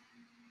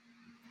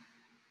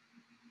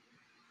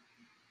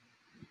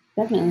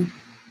 Definitely.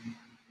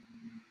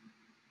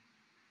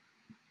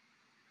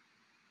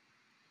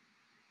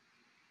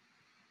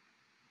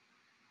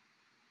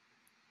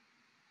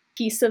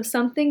 Piece of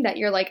something that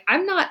you're like,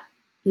 I'm not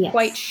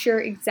quite sure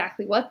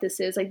exactly what this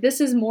is. Like, this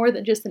is more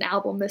than just an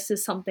album. This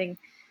is something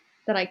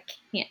that I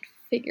can't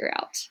figure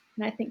out.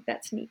 And I think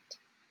that's neat.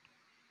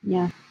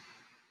 Yeah.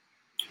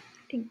 I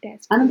think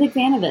that's cool. I'm a big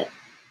fan of it.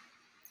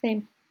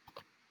 Same.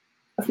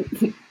 I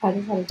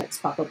just had a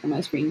text pop up on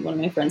my screen. One of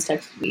my friends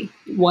texted me,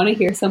 want to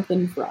hear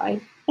something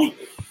fried?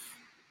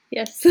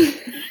 Yes.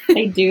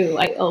 I do.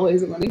 I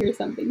always want to hear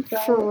something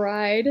fried.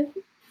 Fried?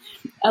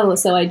 Oh,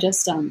 so I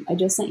just sent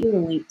you the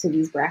link to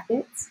these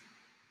brackets.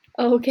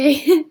 Oh,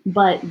 okay.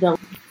 But the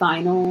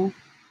final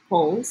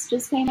polls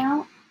just came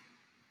out.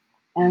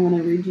 And I'm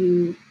going to read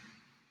you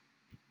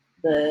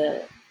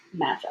the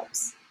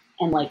matchups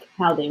and like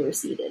how they were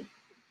seeded.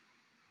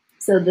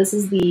 So this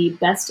is the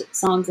best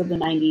songs of the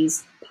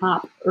 90s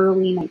pop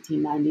early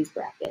 1990s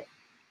bracket.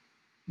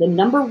 The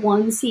number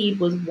 1 seed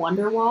was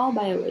Wonderwall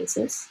by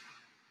Oasis.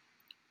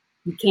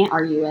 You can't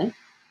argue it.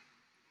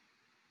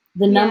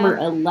 The number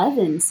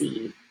 11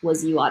 seed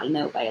was You Oughta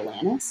Know by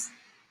Alanis.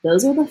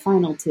 Those are the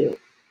final 2.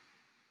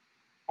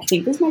 I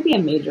think this might be a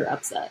major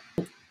upset.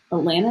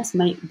 Alanis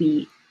might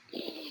beat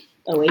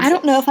Oasis. I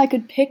don't know if I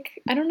could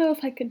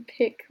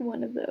pick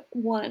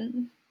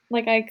one.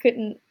 Like I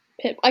couldn't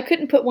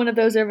put one of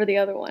those over the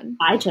other one.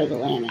 I chose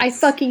Alanis. I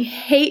fucking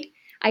hate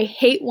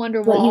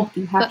Wonderwall. But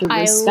you have to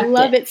respect it. I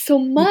love it so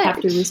much. You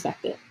have to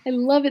respect it. I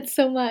love it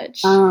so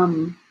much.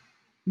 Have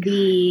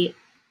you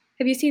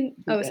seen?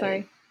 Oh,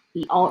 sorry.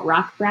 The alt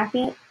rock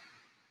bracket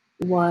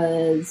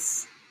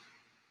was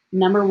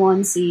number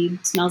 1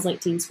 seed Smells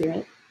Like Teen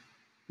Spirit,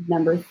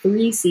 number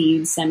 3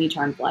 seed Semi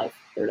Charmed Life,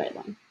 Third Eye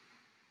Blind.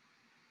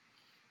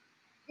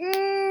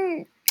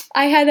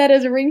 I had that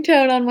as a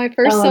ringtone on my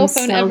first cell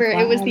phone ever.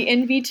 Glad. It was the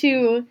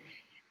NV2,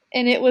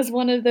 and it was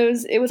one of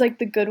those. It was like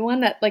the good one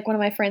that like one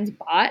of my friends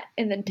bought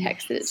and then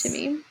texted it to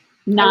me.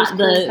 Not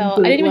the. I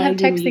didn't even have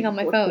texting on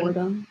my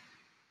phone.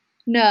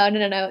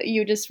 No.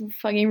 You just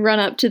fucking run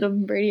up to the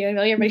radio and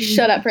be like, everybody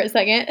shut up for a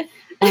second.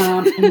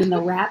 And then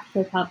the rap,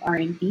 hip hop,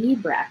 R&B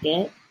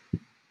bracket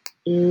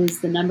is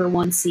the number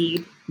 1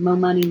 seed Mo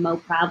Money, Mo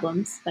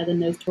Problems by the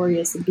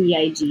Notorious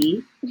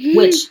B.I.G.,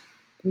 which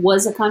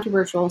was a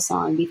controversial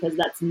song because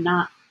that's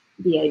not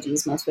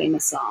B.I.G.'s most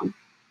famous song.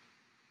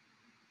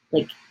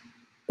 Like,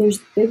 there's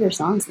bigger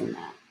songs than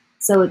that.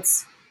 So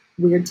it's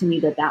weird to me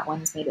that one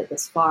has made it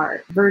this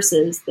far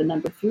versus the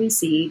number 3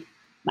 seed,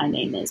 My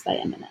Name Is by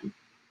Eminem,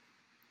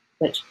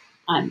 which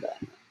I'm going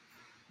with.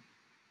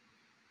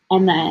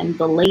 And then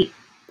the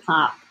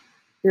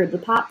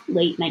pop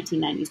late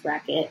 1990s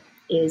bracket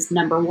is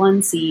number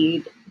 1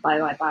 seed Bye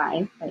Bye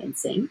Bye by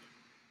NSYNC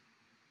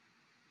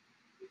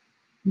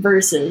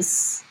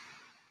versus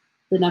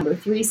the number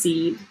 3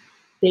 seed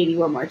Baby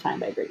One More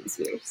Time by Britney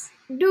Spears.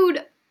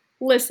 Dude,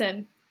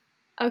 listen.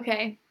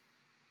 Okay.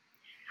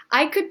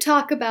 I could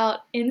talk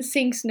about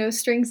NSYNC's No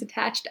Strings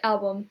Attached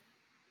album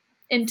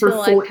For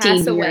until I 14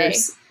 pass away.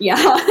 years. Yeah.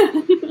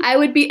 I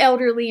would be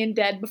elderly and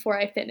dead before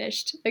I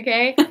finished,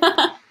 okay?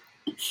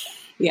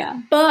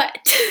 Yeah. But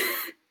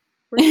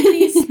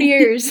Britney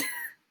Spears,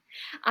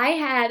 I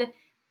had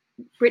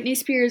Britney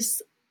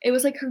Spears, it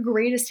was like her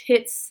greatest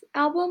hits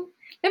album.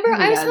 Remember, Oh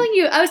my I was God. telling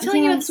you about this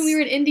when we Yes.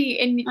 were in Indy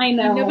and I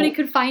know. nobody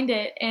could find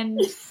it and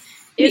it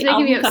The was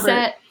making me album cover.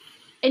 upset.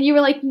 And you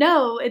were like,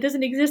 no, it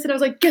doesn't exist. And I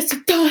was like, yes,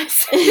 it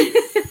does.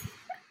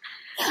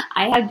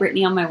 I had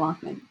Britney on my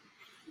Walkman.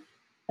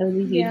 I was a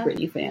huge Yeah.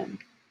 Britney fan.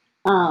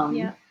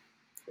 Yeah.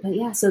 But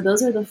yeah, so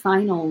those are the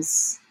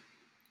finals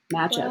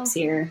matchups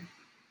here.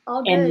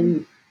 All good.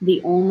 And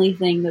the only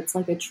thing that's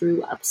like a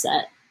true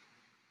upset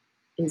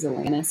is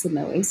Alanis and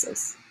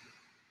Oasis.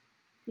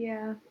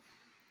 Yeah.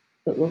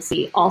 But we'll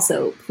see.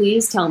 Also,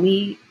 please tell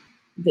me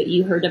that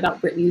you heard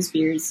about Britney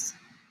Spears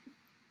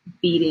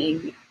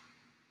beating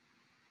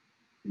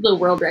the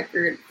world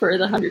record for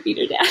the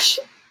 100-meter dash.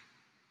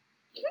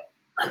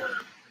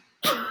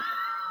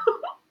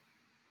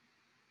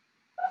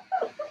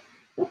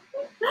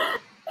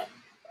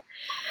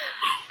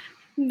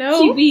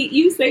 No. She beat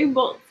Usain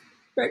Bolt's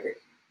record.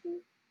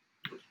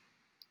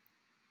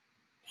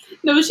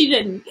 No, she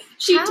didn't.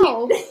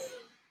 How?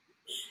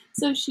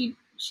 So she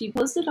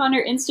posted on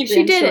her Instagram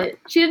She did story. it.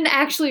 She didn't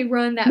actually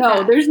run that No,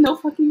 fast. there's no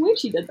fucking way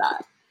she did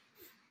that.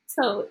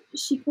 So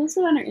she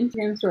posted on her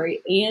Instagram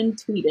story and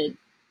tweeted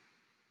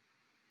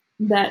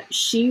that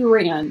she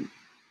ran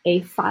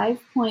a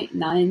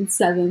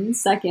 5.97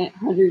 second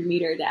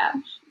 100-meter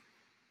dash.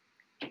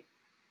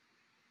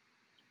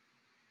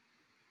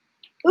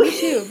 Me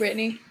too,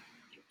 Brittany.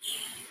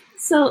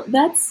 So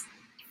that's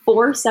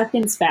 4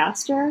 seconds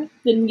faster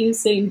than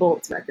Usain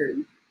Bolt's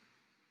record.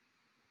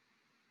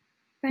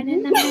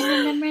 Running, I'm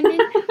running, I'm running.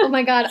 Oh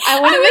my god, I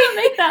want to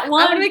make that I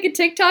want to make a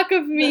TikTok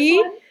of me.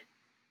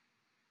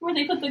 Where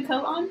they put the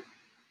coat on.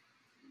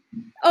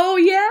 Oh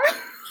yeah.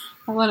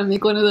 I want to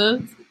make one of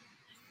those.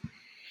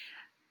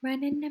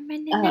 Running, I'm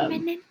running, I'm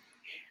running.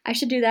 I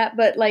should do that,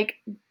 but like,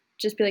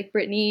 just be like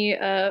Brittany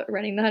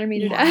running the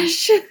 100-meter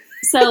dash.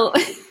 So,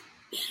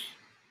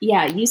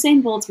 yeah,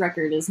 Usain Bolt's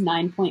record is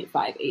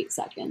 9.58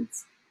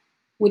 seconds,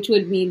 which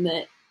would mean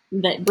that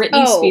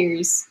Britney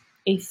Spears,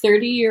 a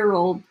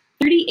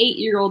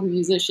 38-year-old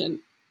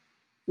musician,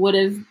 would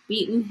have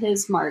beaten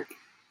his mark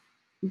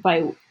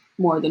by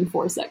more than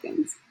 4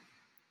 seconds.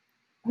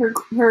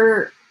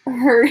 Her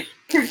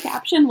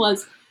caption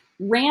was,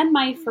 "Ran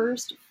my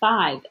first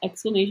 5!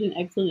 Exclamation,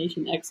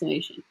 exclamation,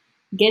 exclamation.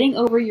 Getting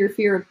over your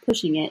fear of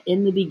pushing it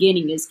in the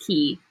beginning is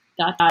key. ...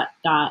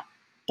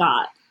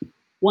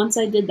 Once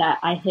I did that,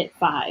 I hit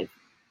 5.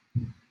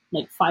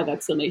 Like 5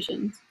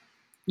 exclamations.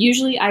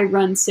 Usually I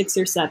run 6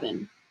 or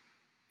 7.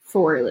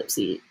 4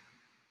 ellipses.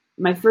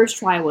 My first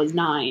try was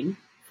 9.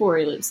 4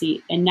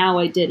 ellipses. And now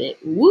I did it.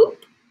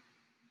 Whoop!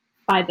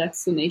 5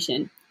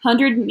 exclamation.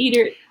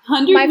 100-meter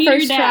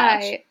dash.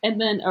 Try. And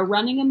then a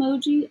running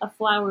emoji, a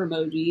flower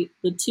emoji,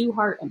 the 2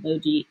 heart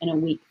emoji, and a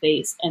weak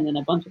face, and then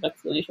a bunch of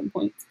exclamation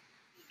points.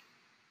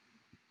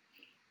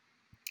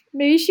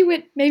 Maybe she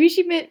meant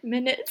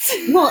minutes.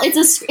 Well, it's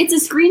a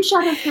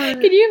screenshot of her.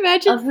 Can you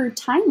imagine? Of her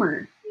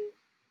timer,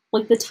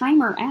 like the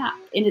timer app,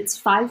 and it's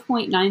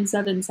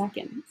 5.97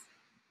 seconds.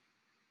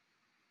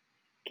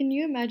 Can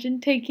you imagine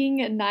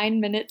taking 9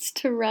 minutes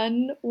to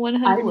run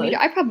 100 meters?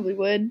 I probably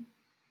would.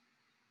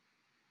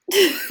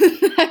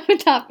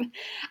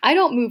 I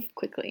don't move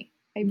quickly.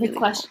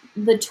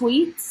 The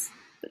tweets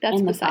but that's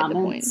and the beside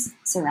comments the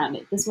point. surround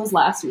it. This was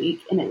last week,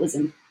 and it was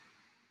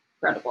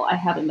incredible. I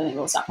haven't been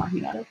able to stop talking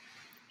about it.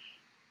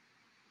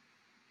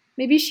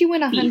 Maybe she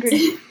went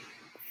 100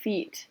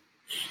 feet.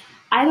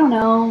 I don't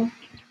know,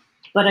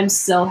 but I'm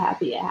so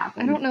happy it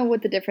happened. I don't know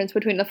what the difference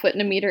between a foot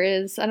and a meter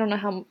is. I don't know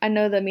how. I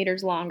know the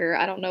meter's longer.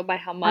 I don't know by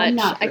how much.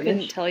 I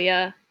couldn't tell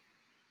you.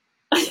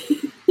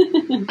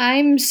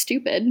 I'm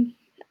stupid.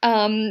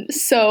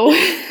 So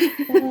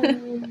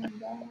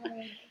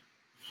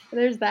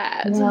there's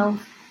that. Well,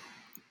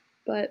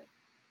 but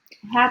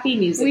happy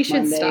Music we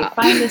should Monday. stop.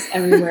 Find us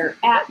everywhere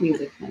at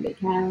Music Monday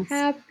Cast.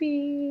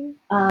 Happy.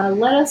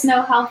 Let us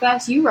know how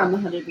fast you run the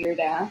 100-meter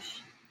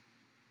dash.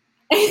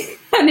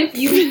 And if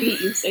you beat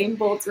Usain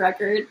Bolt's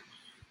record.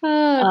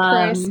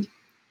 Christ.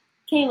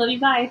 Okay, love you,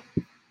 bye.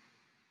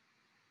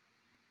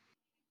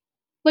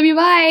 Love you,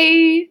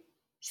 bye.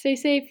 Stay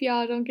safe,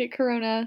 y'all. Don't get corona.